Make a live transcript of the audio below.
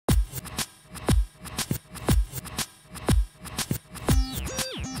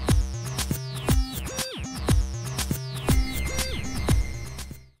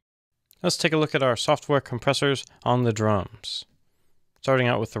Let's take a look at our software compressors on the drums. Starting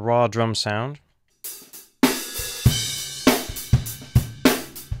out with the raw drum sound.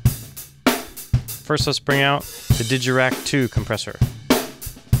 First, let's bring out the Digirack II compressor.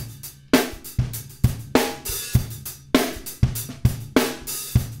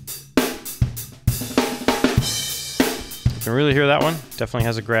 You can really hear that one. Definitely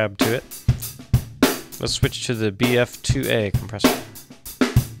has a grab to it. Let's switch to the BF2A compressor.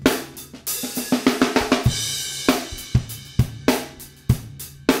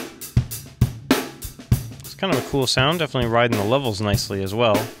 It's kind of a cool sound, definitely riding the levels nicely as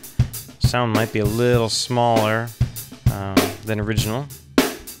well. Sound might be a little smaller than original.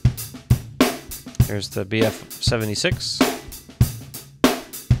 Here's the BF76.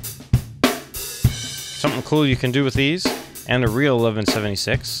 Something cool you can do with these, and a real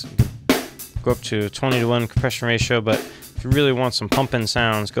 1176. You can go up to 20:1 compression ratio, but if you really want some pumping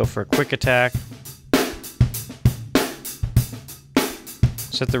sounds, go for a quick attack.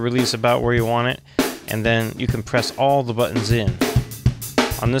 Set the release about where you want it, and then you can press all the buttons in.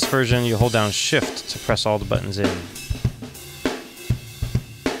 On this version, you hold down Shift to press all the buttons in.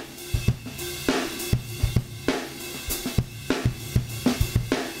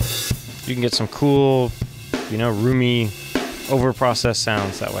 You can get some cool, roomy, over-processed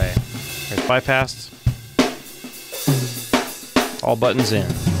sounds that way. There's bypass. All buttons in.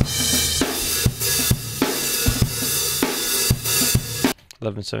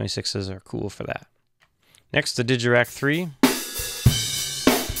 1176s are cool for that. Next, the Digirack III.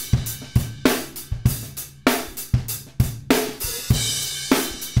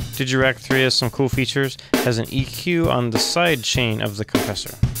 Digirack III has some cool features. It has an EQ on the side chain of the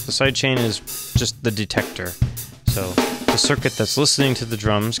compressor. The side chain is just the detector. So the circuit that's listening to the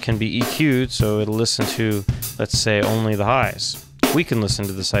drums can be EQ'd, so it'll listen to, let's say, only the highs. We can listen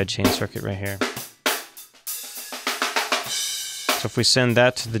to the side chain circuit right here. So if we send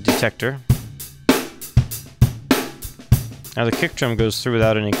that to the detector, now the kick drum goes through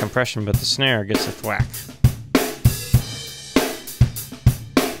without any compression, but the snare gets a thwack.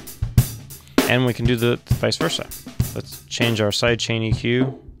 And we can do the vice versa. Let's change our sidechain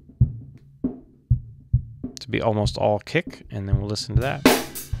EQ to be almost all kick, and then we'll listen to that.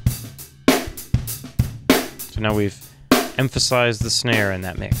 So now we've emphasized the snare in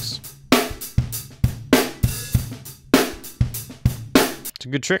that mix. It's a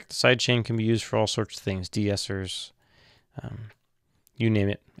good trick. The sidechain can be used for all sorts of things, de-essers, you name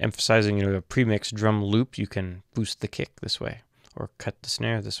it. Emphasizing a pre-mixed drum loop, you can boost the kick this way, or cut the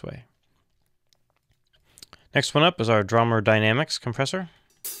snare this way. Next one up is our Drawmer Dynamics compressor.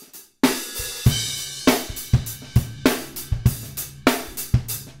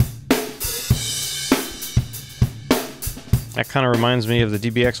 That kind of reminds me of the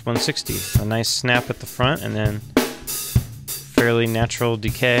DBX 160. A nice snap at the front and then fairly natural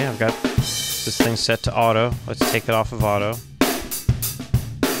decay. I've got this thing set to auto. Let's take it off of auto.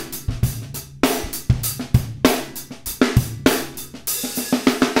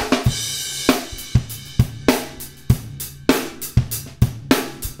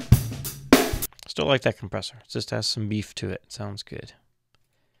 Still like that compressor. It just has some beef to it. Sounds good.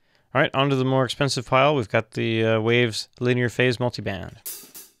 All right, on to the more expensive pile. We've got the Waves linear phase multiband.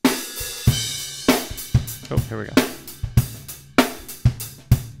 Oh, here we go.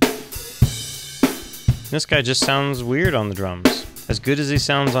 This guy just sounds weird on the drums. As good as he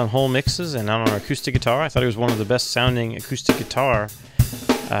sounds on whole mixes and on an acoustic guitar, I thought he was one of the best sounding acoustic guitar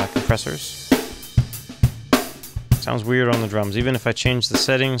compressors. Sounds weird on the drums. Even if I change the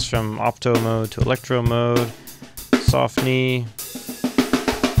settings from opto mode to electro mode, soft knee,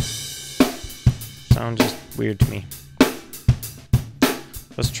 sound just weird to me.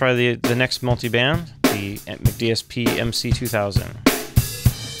 Let's try the next multiband, the McDSP MC2000.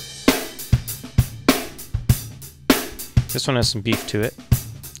 This one has some beef to it.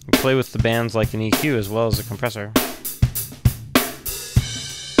 You can play with the bands like an EQ as well as a compressor.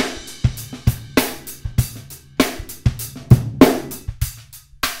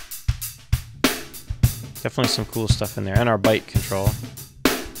 Definitely some cool stuff in there, and our bite control.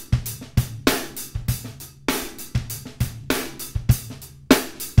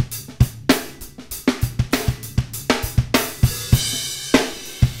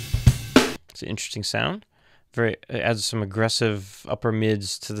 It's an interesting sound. It adds some aggressive upper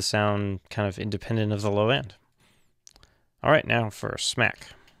mids to the sound, kind of independent of the low end. All right, now for Smack.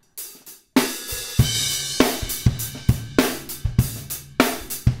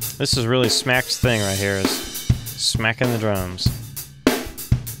 This is really Smack's thing right here, is smacking the drums.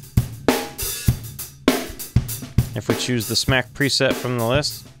 If we choose the Smack preset from the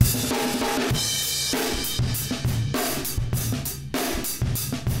list,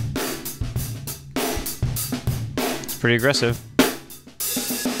 pretty aggressive.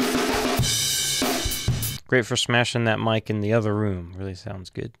 Great for smashing that mic in the other room. Really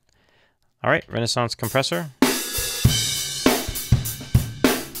sounds good. Alright, Renaissance compressor.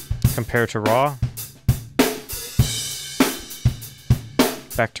 Compare to raw.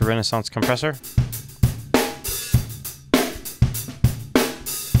 Back to Renaissance compressor.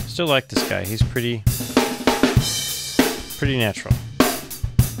 Still like this guy. He's pretty natural.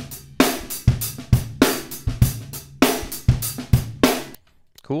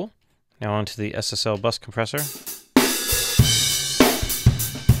 Cool. Now onto the SSL bus compressor.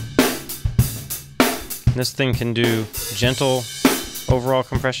 This thing can do gentle overall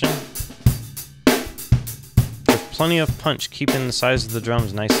compression with plenty of punch, keeping the size of the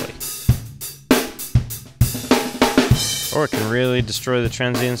drums nicely. Or it can really destroy the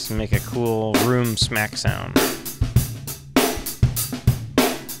transients and make a cool room smack sound.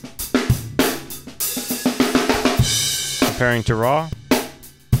 Comparing to raw.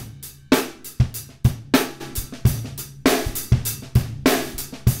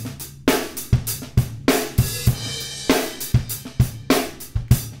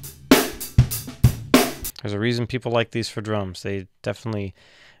 There's a reason people like these for drums. They definitely,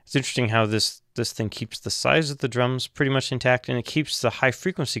 it's interesting how this thing keeps the size of the drums pretty much intact, and it keeps the high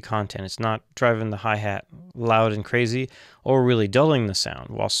frequency content. It's not driving the hi-hat loud and crazy or really dulling the sound.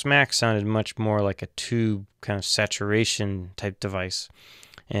 While Smack sounded much more like a tube kind of saturation type device,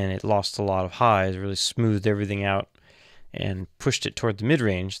 and it lost a lot of highs, really smoothed everything out and pushed it toward the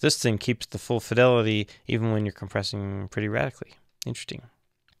mid-range. This thing keeps the full fidelity even when you're compressing pretty radically. Interesting.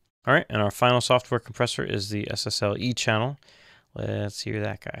 All right, and our final software compressor is the SSL E Channel. Let's hear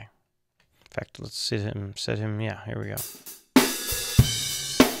that guy. In fact, let's set him, yeah, here we go.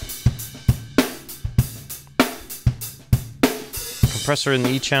 Compressor in the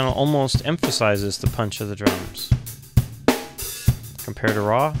E Channel almost emphasizes the punch of the drums. Compared to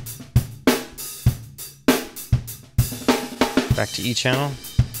raw. Back to E Channel.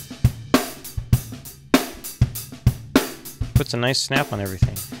 Puts a nice snap on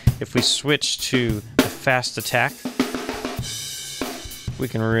everything. If we switch to a fast attack, we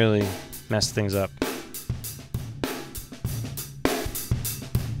can really mess things up.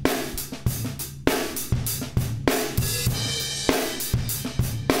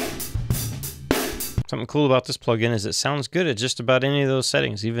 Something cool about this plugin is it sounds good at just about any of those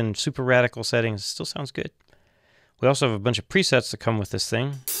settings, even super radical settings. It still sounds good. We also have a bunch of presets that come with this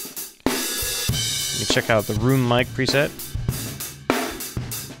thing. You can check out the room mic preset.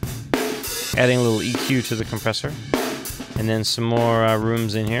 Adding a little EQ to the compressor, and then some more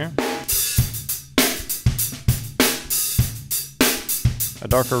rooms in here. A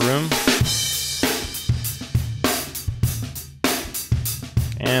darker room,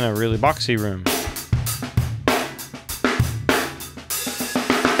 and a really boxy room.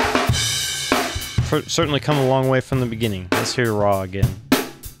 Certainly come a long way from the beginning. Let's hear raw again.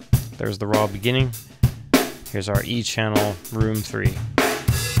 There's the raw beginning. Here's our E channel, room 3.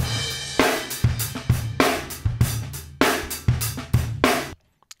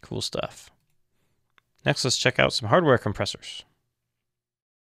 Cool stuff. Next, let's check out some hardware compressors.